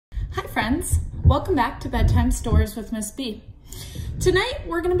friends, welcome back to Bedtime Stories with Miss B. Tonight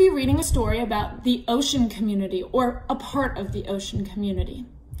we're going to be reading a story about the ocean community, or a part of the ocean community.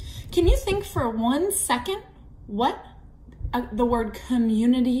 Can you think for 1 second what the word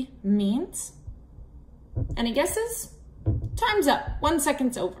community means? Any guesses? Time's up. 1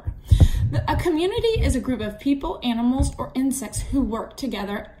 second's over. A community is a group of people, animals, or insects who work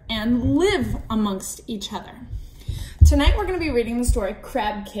together and live amongst each other. Tonight we're going to be reading the story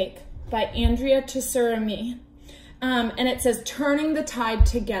Crab Cake by Andrea Tsurumi. And it says, turning the tide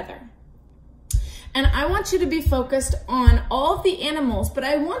together. And I want you to be focused on all of the animals, but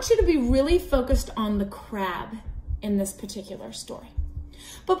I want you to be really focused on the crab in this particular story.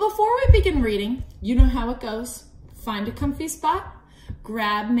 But before we begin reading, you know how it goes. Find a comfy spot,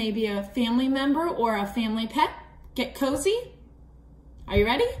 grab maybe a family member or a family pet, get cozy. Are you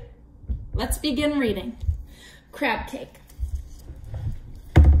ready? Let's begin reading. Crab Cake.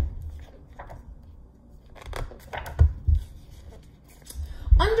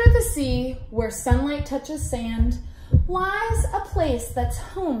 Under the sea, where sunlight touches sand, lies a place that's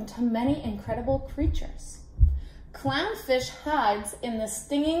home to many incredible creatures. Clownfish hides in the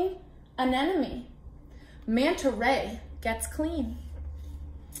stinging anemone. Manta ray gets clean.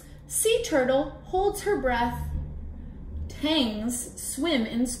 Sea turtle holds her breath. Tangs swim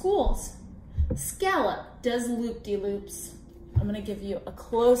in schools. Scallop does loop-de-loops. I'm going to give you a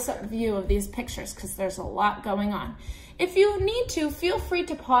close-up view of these pictures because there's a lot going on. If you need to, feel free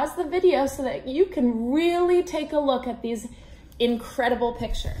to pause the video so that you can really take a look at these incredible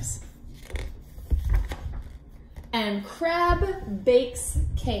pictures. And crab bakes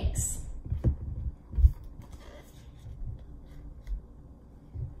cakes.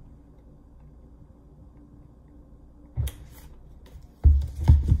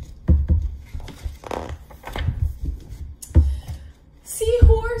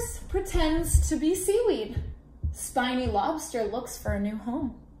 Seahorse pretends to be seaweed. Spiny lobster looks for a new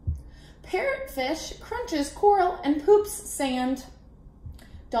home. Parrotfish crunches coral and poops sand.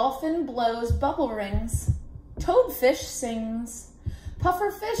 Dolphin blows bubble rings. Toadfish sings.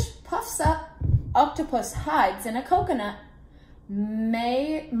 Pufferfish puffs up. Octopus hides in a coconut.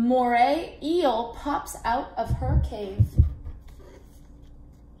 Moray eel pops out of her cave.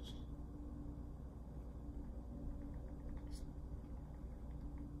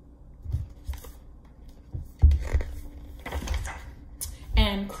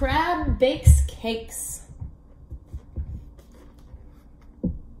 And crab bakes cakes.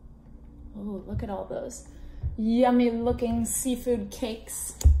 Oh, look at all those yummy looking seafood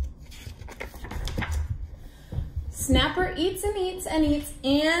cakes. Snapper eats and eats and eats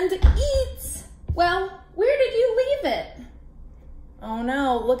and eats. Well, where did you leave it? Oh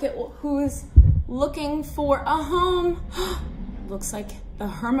no, look at who's looking for a home. Looks like the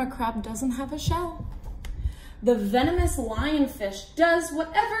hermit crab doesn't have a shell. The venomous lionfish does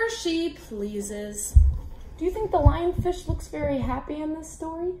whatever she pleases. Do you think the lionfish looks very happy in this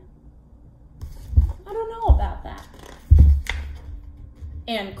story? I don't know about that.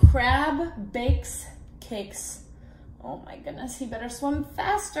 And crab bakes cakes. Oh my goodness, he better swim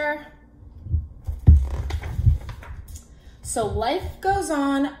faster. So life goes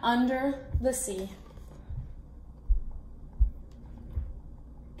on under the sea.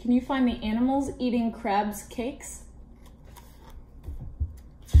 Can you find the animals eating crab's cakes?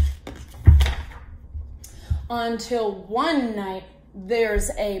 Until one night, there's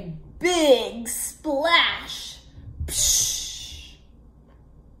a big splash. Psh!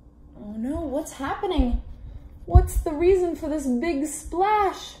 Oh no, what's happening? What's the reason for this big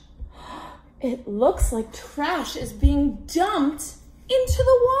splash? It looks like trash is being dumped into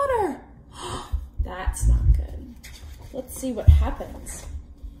the water. That's not good. Let's see what happens.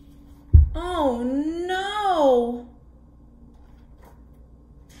 Oh no!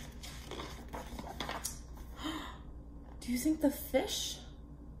 Do you think the fish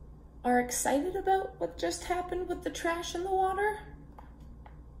are excited about what just happened with the trash in the water?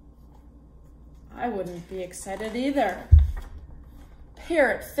 I wouldn't be excited either.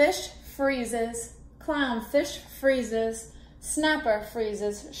 Parrotfish freezes, clownfish freezes, snapper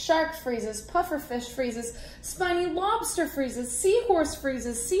freezes, shark freezes, pufferfish freezes, spiny lobster freezes, seahorse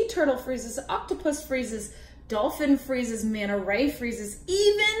freezes, sea turtle freezes, octopus freezes, dolphin freezes, manta ray freezes,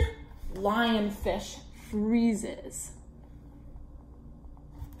 even lionfish freezes.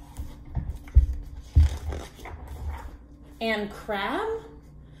 And crab?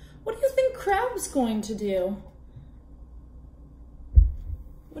 What do you think crab's going to do?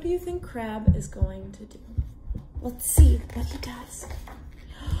 What do you think crab is going to do? Let's see what he does.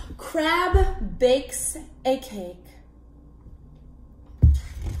 Crab bakes a cake.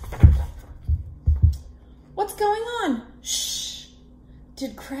 What's going on? Shh!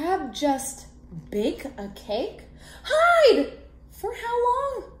 Did Crab just bake a cake? Hide! For how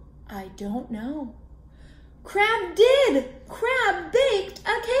long? I don't know. Crab did! Crab baked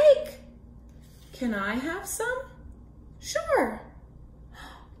a cake! Can I have some? Sure.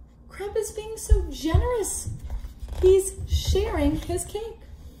 Crab is being so generous. He's sharing his cake.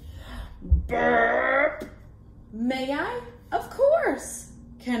 Burp! May I? Of course.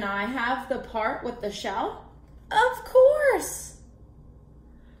 Can I have the part with the shell? Of course.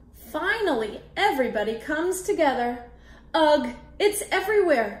 Finally, everybody comes together. Ugh, it's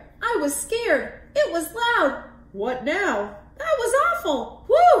everywhere. I was scared. It was loud. What now? That was awful.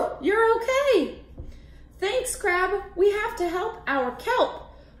 Woo, you're okay. Thanks, Crab. We have to help our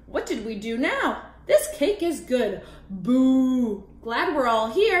kelp. What did we do now? This cake is good. Boo. Glad we're all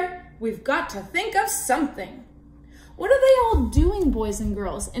here. We've got to think of something. What are they all doing, boys and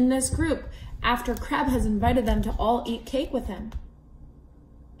girls, in this group after Crab has invited them to all eat cake with him?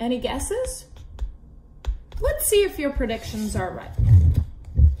 Any guesses? Let's see if your predictions are right.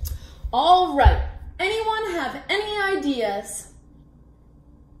 All right. Anyone have any ideas?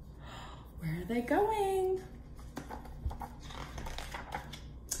 Where are they going?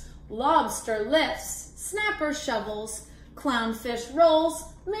 Lobster lifts, snapper shovels, clownfish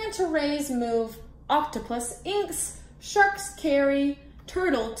rolls, manta rays move, octopus inks, sharks carry,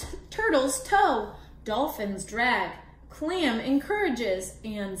 turtles tow, dolphins drag, clam encourages,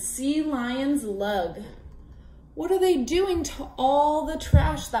 and sea lions lug. What are they doing to all the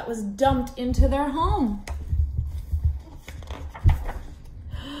trash that was dumped into their home?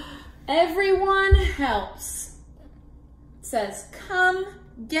 Everyone helps. It says, come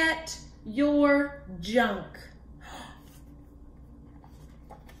get your junk.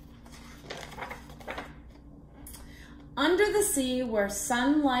 Under the sea, where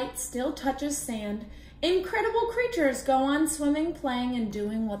sunlight still touches sand, incredible creatures go on swimming, playing, and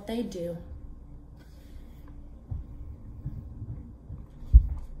doing what they do.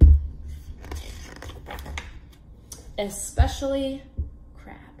 Especially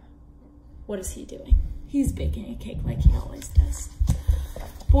Crab. What is he doing? He's baking a cake like he always does.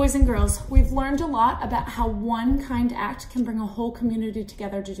 Boys and girls, we've learned a lot about how one kind act can bring a whole community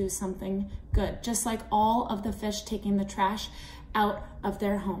together to do something good, just like all of the fish taking the trash out of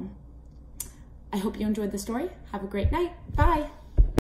their home. I hope you enjoyed the story. Have a great night. Bye.